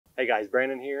Hey guys,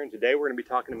 Brandon here, and today we're going to be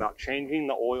talking about changing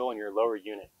the oil in your lower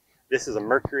unit. This is a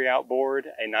Mercury Outboard,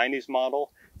 a 90s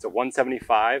model. It's a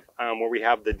 175 where we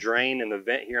have the drain and the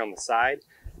vent here on the side.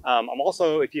 I'm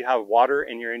also, if you have water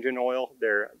in your engine oil,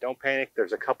 don't panic.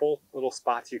 There's a couple little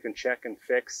spots you can check and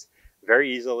fix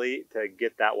very easily to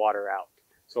get that water out.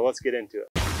 So let's get into it.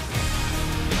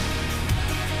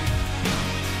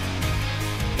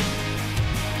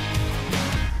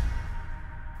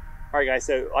 All right guys,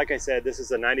 so like I said, this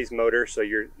is a 90s motor, so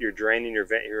you're draining your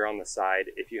vent here on the side.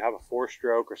 If you have a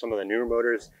 4-stroke or some of the newer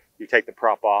motors, you take the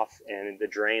prop off and the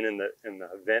drain and the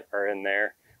vent are in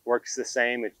there. Works the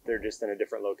same, they're just in a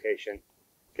different location.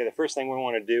 Okay, the first thing we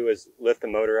want to do is lift the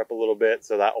motor up a little bit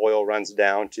so that oil runs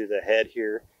down to the head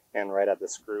here and right at the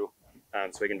screw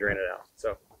so we can drain it out.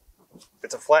 So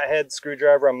it's a flathead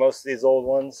screwdriver on most of these old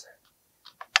ones.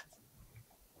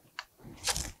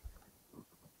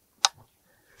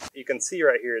 You can see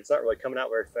right here, it's not really coming out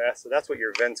very fast, so that's what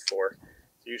your vent's for.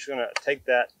 So you're just going to take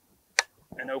that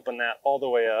and open that all the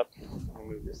way up. I'll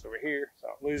move this over here so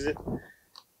I don't lose it.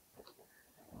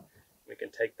 We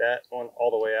can take that one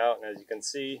all the way out, and as you can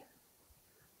see,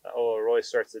 the oil really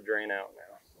starts to drain out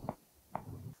now.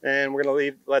 And we're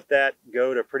going to let that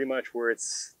go to pretty much where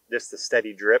it's just a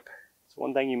steady drip. So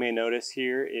one thing you may notice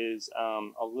here is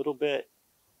a little bit,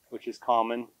 which is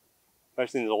common,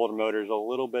 especially in the older motors, a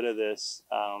little bit of this,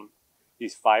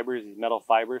 these fibers, these metal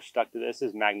fibers stuck to this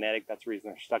is magnetic. That's the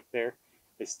reason they're stuck there.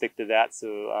 They stick to that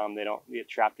so they don't get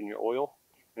trapped in your oil.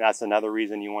 And that's another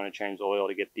reason you want to change the oil,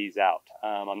 to get these out.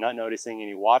 I'm not noticing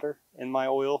any water in my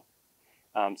oil,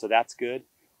 so that's good.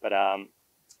 But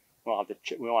we won't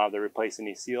have to replace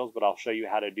any seals, but I'll show you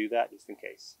how to do that just in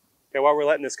case. Okay, while we're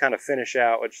letting this kind of finish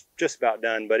out, it's just about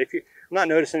done, but I'm not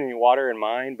noticing any water in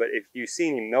mine, but if you see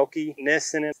any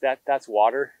milkiness in it, that's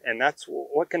water. And that's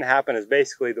what can happen is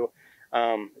basically,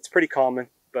 it's pretty common,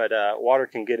 but water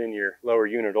can get in your lower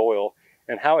unit oil.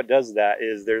 And how it does that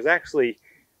is there's actually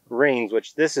rings,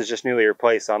 which this is just newly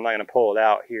replaced, so I'm not going to pull it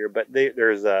out here, but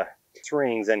there's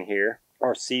rings in here,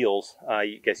 or seals,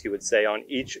 I guess you would say, on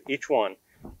each one.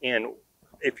 And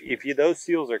if those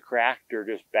seals are cracked or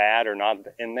just bad or not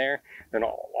in there, then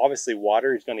obviously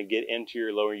water is going to get into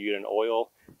your lower unit oil,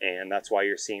 and that's why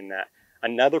you're seeing that.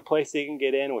 Another place they can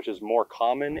get in, which is more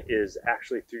common, is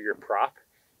actually through your prop.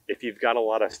 If you've got a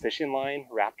lot of fishing line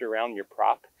wrapped around your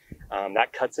prop,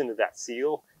 that cuts into that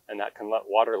seal, and that can let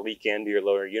water leak into your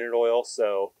lower unit oil.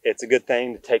 So it's a good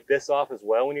thing to take this off as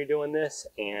well when you're doing this,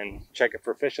 and check it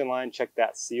for fishing line, check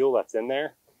that seal that's in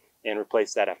there, and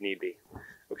replace that if need be.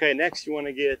 Okay, next you want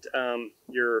to get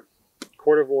your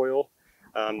quart of oil.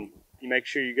 You make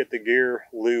sure you get the gear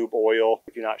lube oil.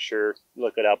 If you're not sure,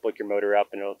 look it up, look your motor up,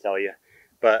 and it'll tell you.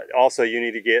 But also you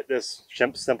need to get this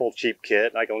simple cheap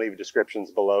kit. I can leave descriptions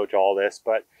below to all this,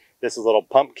 but this is a little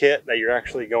pump kit that you're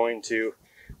actually going to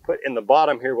put in the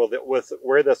bottom here with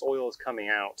where this oil is coming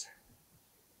out.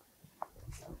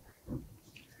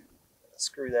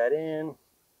 Screw that in.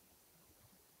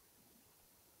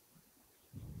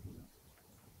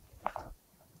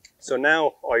 So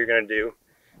now all you're going to do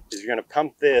is you're going to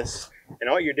pump this, and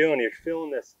all you're doing is filling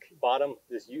this bottom,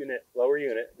 this unit, lower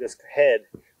unit, this head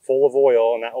full of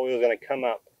oil, and that oil is going to come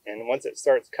up. And once it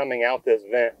starts coming out this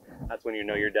vent, that's when you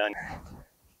know you're done.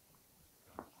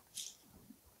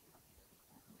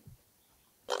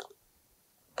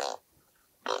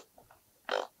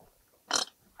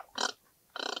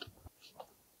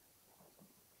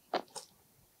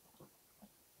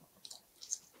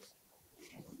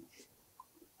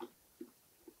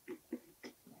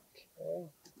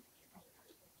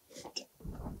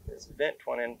 This vent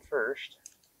went in first.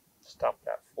 Stop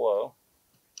that flow.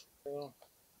 Stop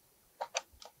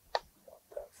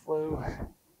that flow.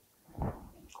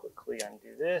 Quickly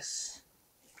undo this.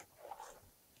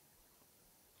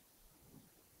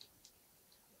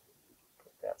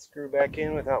 Put that screw back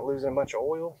in without losing a bunch of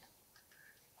oil.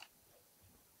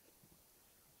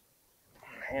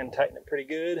 Hand tighten it pretty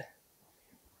good.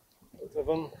 Both of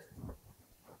them.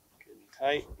 Good and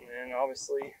tight. And then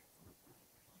obviously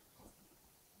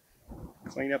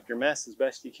clean up your mess as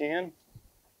best you can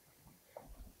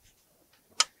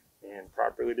and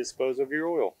properly dispose of your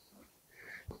oil.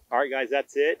 All right guys,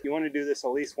 that's it. You want to do this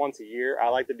at least once a year. I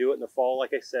like to do it in the fall,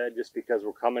 like I said, just because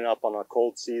we're coming up on a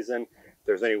cold season. If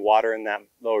there's any water in that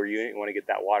lower unit, you want to get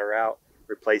that water out,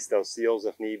 replace those seals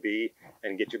if need be,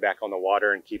 and get you back on the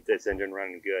water and keep this engine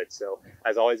running good. So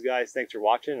as always guys, thanks for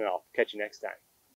watching, and I'll catch you next time.